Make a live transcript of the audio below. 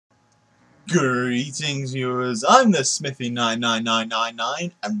Greetings, viewers. I'm the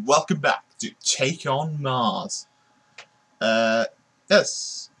Smithy99999, and welcome back to Take on Mars.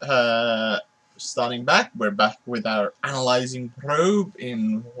 Starting back, we're back with our analyzing probe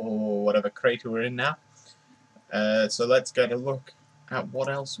in whatever crater we're in now. So let's get a look at what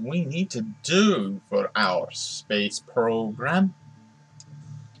else we need to do for our space program.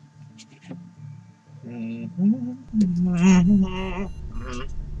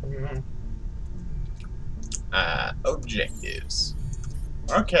 Objectives.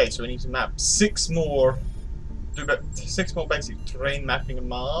 Okay, so we need to map six more basic terrain mapping of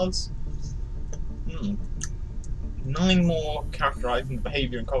Mars. 9 more characterizing the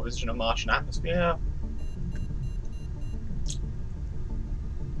behavior and composition of Martian atmosphere.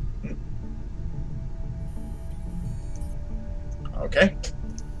 Okay.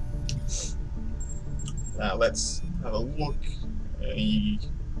 Now let's have a look.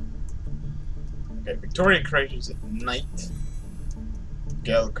 Okay, Victoria craters at night.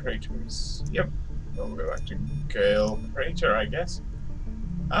 Gale craters. Yep. We'll go back to Gale crater, I guess.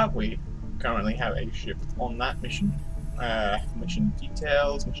 We currently have a ship on that mission. Mission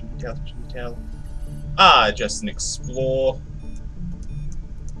details. Just an explore.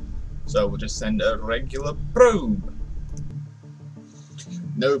 So we'll just send a regular probe.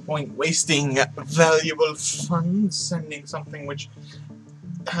 No point wasting valuable funds sending something which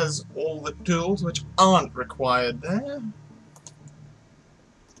has all the tools which aren't required there.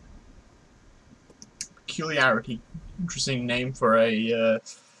 Peculiarity. Interesting name for a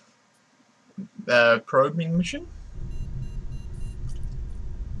probing mission.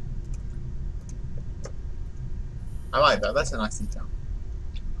 I like that. That's a nice detail.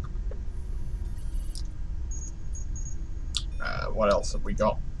 What else have we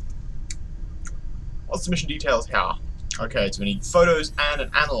got? What's the mission details here? Okay, so we need photos and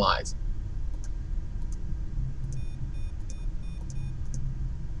an analyzer.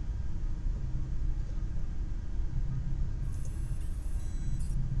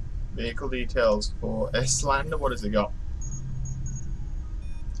 Vehicle details for S-Lander. What has it got?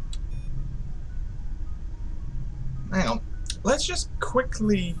 Hang on. Let's just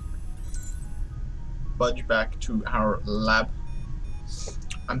quickly budge back to our lab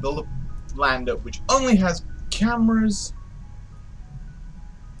and build a lander which only has cameras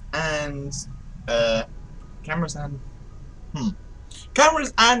and an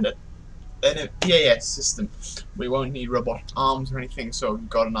EAS system. We won't need robotic arms or anything, so we've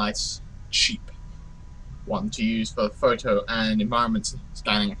got a nice cheap one to use for photo and environment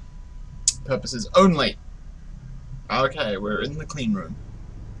scanning purposes only. Okay, we're in the clean room.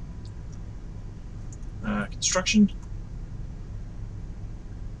 Construction.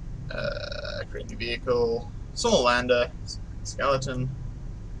 Create new vehicle. Small lander. Skeleton.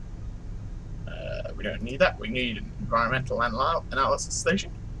 We don't need that. We need an environmental analysis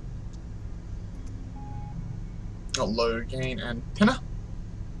station. A low gain antenna.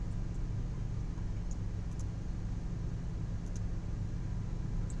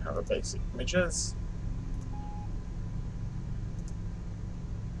 Have a basic images.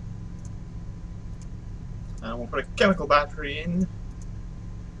 And we'll put a chemical battery in.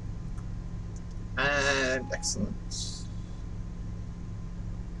 And excellent.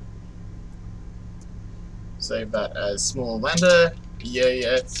 Save that as small lander,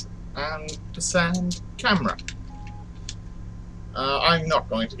 EAS, and sand camera. I'm not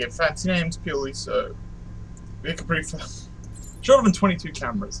going to give fancy names purely so we can brief shorter than 22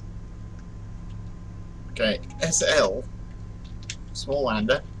 cameras. Okay, SL, small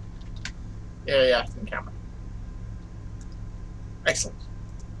lander, EAS, and camera. Excellent.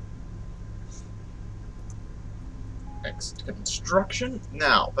 Next, construction.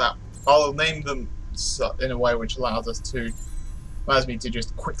 Now that I'll name them in a way which allows me to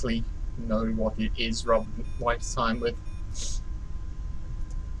just quickly know what it is rather than waste time with.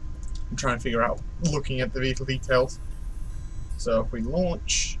 I'm trying to figure out looking at the vehicle details. So if we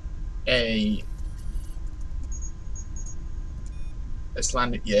launch a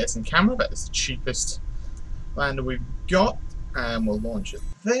lander EAS and camera, that is the cheapest lander we've got, and we'll launch it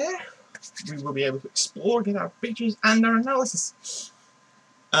there. We will be able to explore, get our features and our analysis.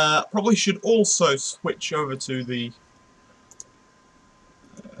 Probably should also switch over to the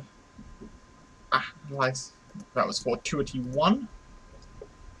analyze. That was fortuity 1.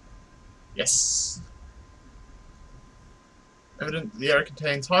 Yes. Evident the area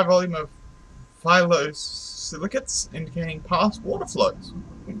contains high volume of phyllosilicates indicating past water flows.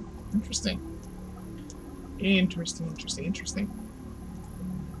 Interesting. Interesting.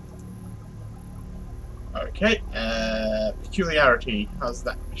 Okay, peculiarity. How's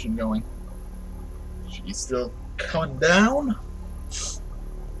that mission going? She's still coming down.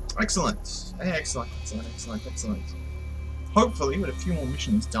 Excellent. Excellent, excellent, excellent, excellent. Hopefully, with a few more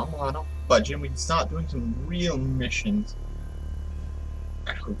missions done, while not budging, we can start doing some real missions.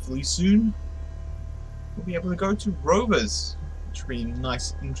 And hopefully soon, we'll be able to go to Rovers, which will be a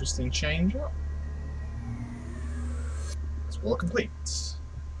nice, interesting change up. Explore complete.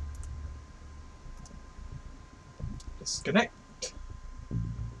 Disconnect.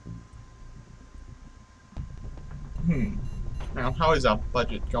 Now, how is our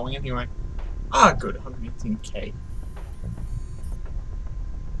budget going anyway? Ah, good, 118k.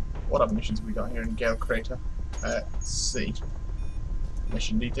 What other missions have we got here in Gale Crater? Let's see.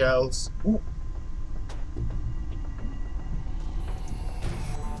 Mission details. Ooh.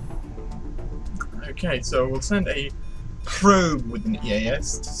 Okay, so we'll send a probe with an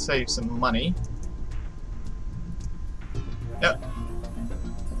EAS to save some money. Yep.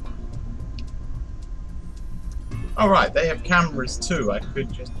 Alright, they have cameras too. I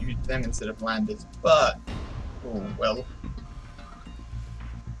could just use them instead of landers, but... oh, well.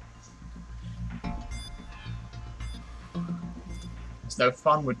 It's no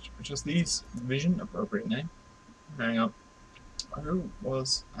fun with just these. Vision, appropriate name. Hang on. Who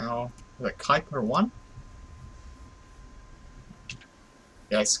was our... was it Kuiper 1?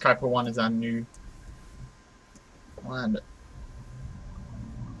 Yes, Kuiper 1 is our new lander.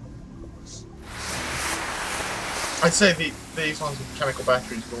 I'd say these ones with chemical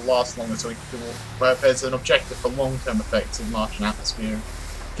batteries will last longer, so we can do. But there's an objective for long-term effects of Martian atmosphere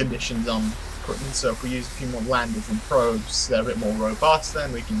conditions on equipment. So if we use a few more landers and probes, they're a bit more robust.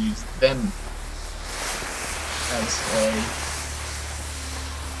 Then we can use them as a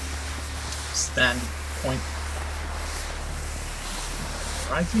stand point.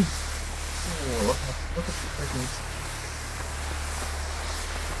 Righty. Oh, look at the freaking.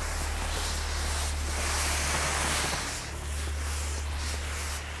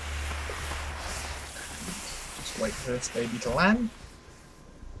 Wait for this baby to land.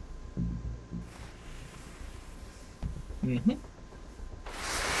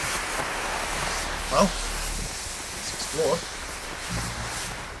 Well, let's explore.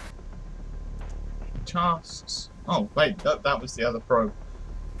 Tasks. Oh, wait, that was the other probe.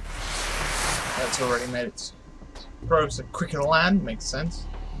 That's already made its probes are quicker to land, makes sense.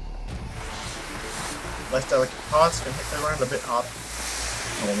 Less delicate parts can hit the ground a bit harder.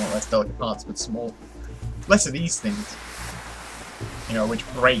 Well, not less delicate parts, but small. Less of these things, you know, which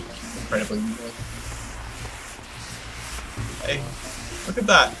break incredibly easily. Hey, look at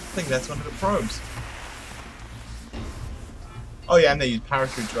that. I think that's one of the probes. Oh yeah, and they use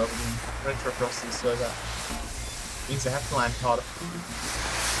parachutes rather than retrocrosses, so that means they have to land harder.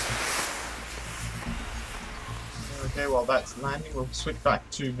 Okay, while that's landing, we'll switch back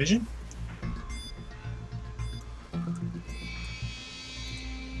to vision.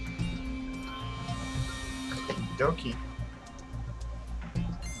 Okie dokie.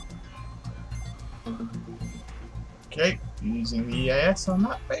 Okay, using the EAS on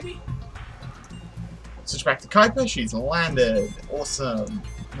that baby. Switch back to Kuiper, she's landed. Awesome.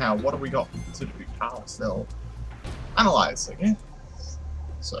 Now, what have we got to do? Power cell. Analyze, okay?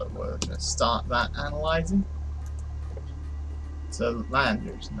 So, we're going to start that analyzing. So,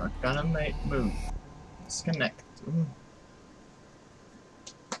 lander's not gonna move. Disconnect.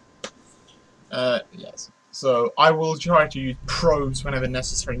 Yes. So I will try to use probes whenever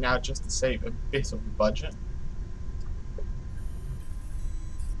necessary now, just to save a bit of the budget.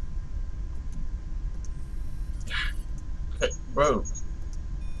 Okay, probe.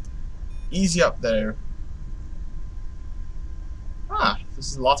 Easy up there. Ah, this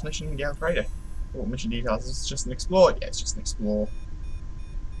is the last mission in Gale Crater. What mission details? Is this just an explore? Yeah, it's just an explore.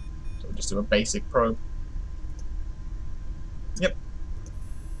 So we'll just do a basic probe. Yep.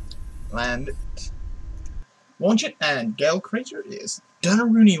 Land it. Launch it, and Gale Crater is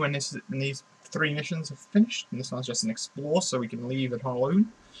done-a-rooney when these 3 missions are finished. And this one's just an explore, so we can leave it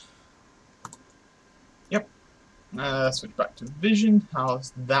alone. Yep. Switch back to vision.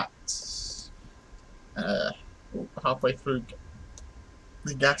 How's that? Halfway through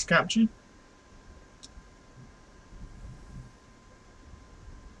the gas capture.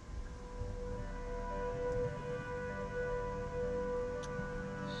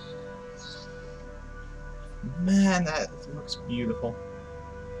 Man, that looks beautiful.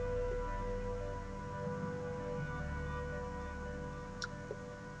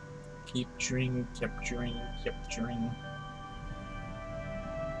 Capturing.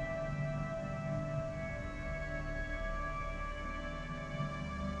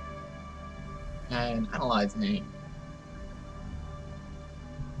 And analyzing.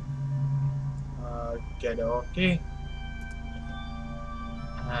 Get okay.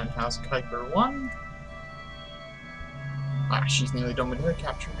 And how's Kuiper 1? Ah, she's nearly done with her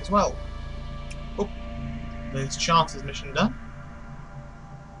capturing as well. Oh, there's Chance's mission done.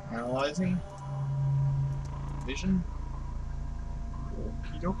 Analyzing. Vision.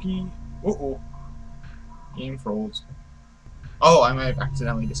 Okie dokie. Uh-oh. Game froze. Oh, I may have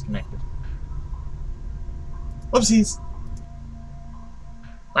accidentally disconnected. Whoopsies!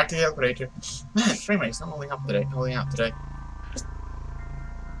 Back to the operator. Man, frame rate's not holding out today.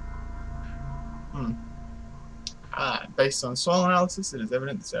 Based on soil analysis, it is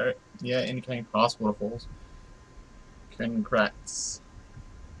evident this area, indicating past waterfalls. Congrats.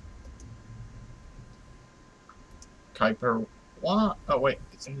 Kuiper 1. Oh wait,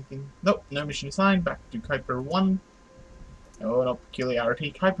 is anything? Nope, no mission assigned. Back to Kuiper 1. Oh, no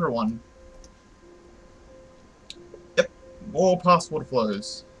peculiarity. Kuiper 1. Yep, more past water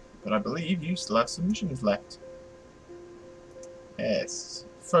flows. But I believe you still have some missions left. Yes.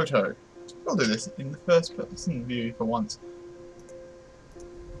 Photo. We'll do this in the first person view for once.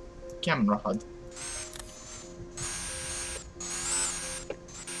 Camera HUD.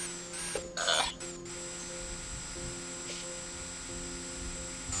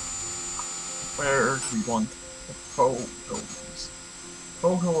 Where do we want the photos?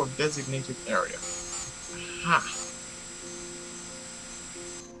 Photo of designated area. Aha!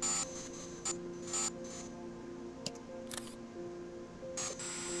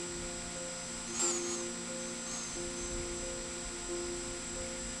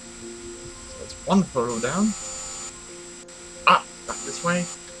 One photo down. Ah, back this way.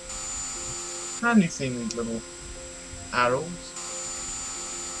 Handy seeing these little arrows.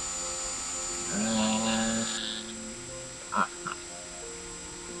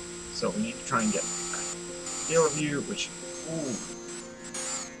 So we need to try and get a scale view, which. Ooh.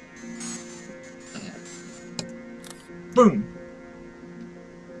 Boom!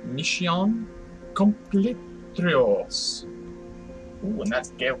 Mission completrios. Ooh, and that's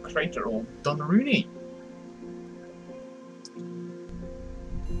Gale Crater all done Rooney.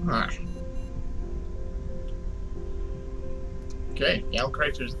 Okay, Gale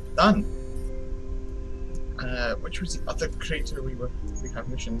Crater's done. Which was the other crater we have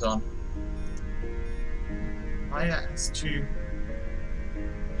missions on? I asked to.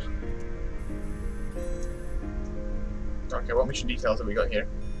 Okay, what mission details have we got here?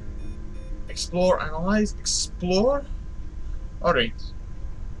 Explore, analyze, explore. Alright.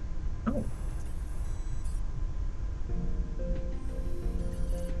 Oh.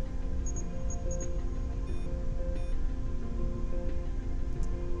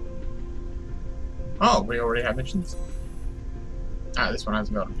 Oh, we already have missions. Ah, this one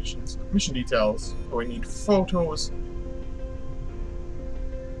hasn't got missions. Mission details. Oh, we need photos.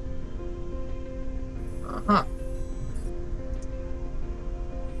 Uh-huh.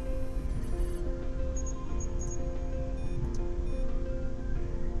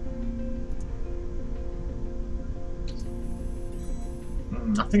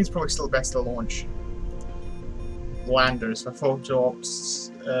 I think it's probably still best to launch landers for photo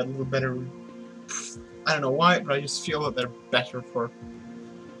ops a little better. I don't know why, but I just feel that they're better for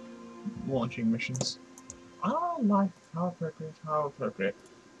launching missions. Oh, life, how appropriate, how appropriate.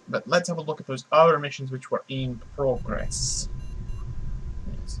 But let's have a look at those other missions which were in progress.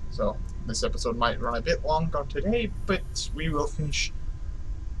 Yes, so this episode might run a bit longer today, but we will finish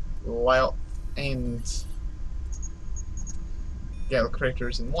Lyot and Gale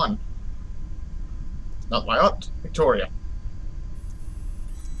Craters in one. Not Lyot, Victoria.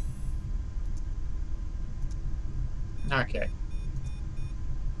 Okay.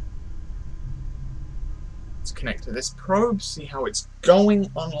 Let's connect to this probe, see how it's going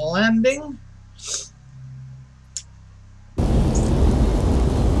on landing.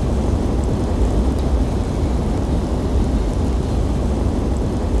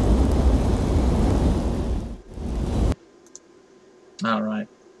 Alright.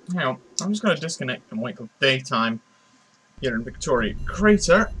 Now, I'm just going to disconnect and wait till daytime here in Victoria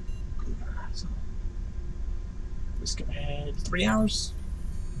Crater. So, let's skip ahead 3 hours.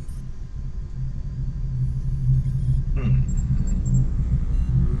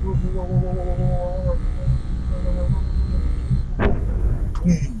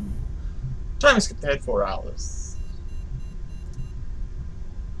 Time to skip ahead 4 hours.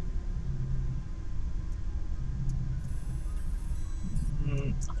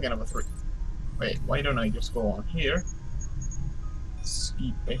 I think another 3. Wait, why don't I just go on here?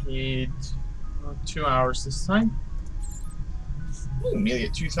 Skip ahead 2 hours this time. Ooh, nearly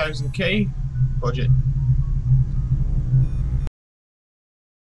at 2000k budget.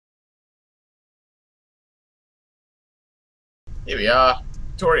 Here we are,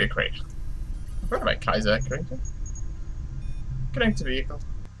 Victoria Crate. I forgot about Kaiser Crate. Connect to vehicle.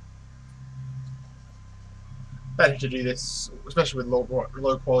 Better to do this, especially with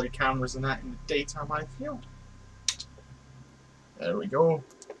low quality cameras and that in the daytime, I feel. There we go.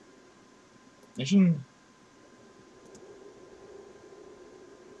 Mission.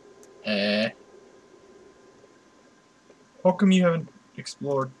 How come you haven't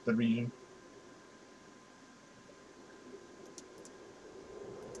explored the region?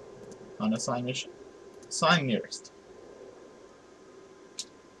 Unassigned mission. Assign nearest.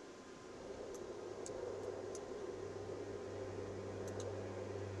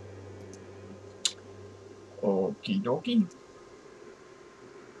 Okie dokie.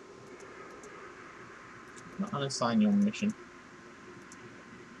 Not unassign your mission.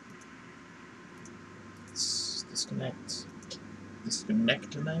 Let's disconnect.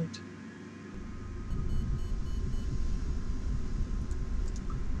 Disconnect tonight.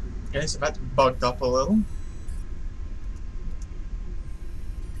 Okay, so that's bugged up a little.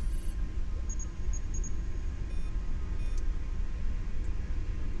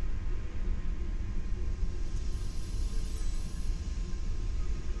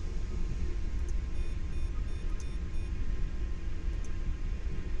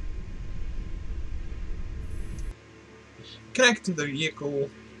 Connect to the vehicle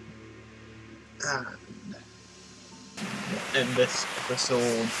and end this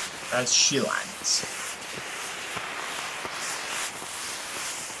episode as she lands.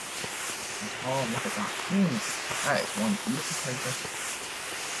 Oh, look at that. That is one beautiful paper.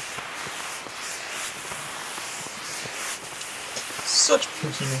 Such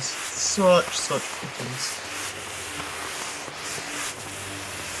prettiness. Such prettiness.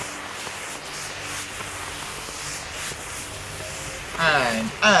 And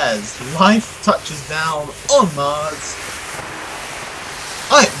as life touches down on Mars,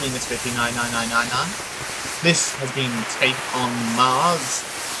 I have been Miss599999. This has been Take on Mars.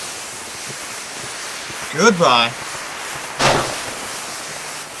 Goodbye.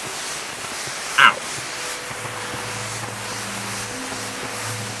 Ow.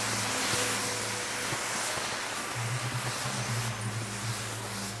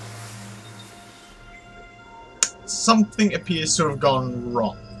 Something appears to have gone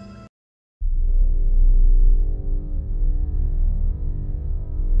wrong.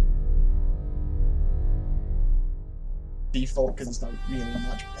 Default because there's not really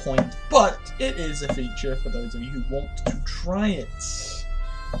much point, but it is a feature for those of you who want to try it.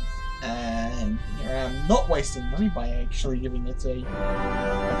 And here I am not wasting money by actually giving it a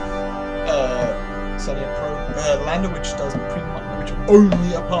setting a pro lander which does pretty much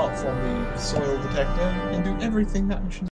only apart from the soil detector and do everything that mission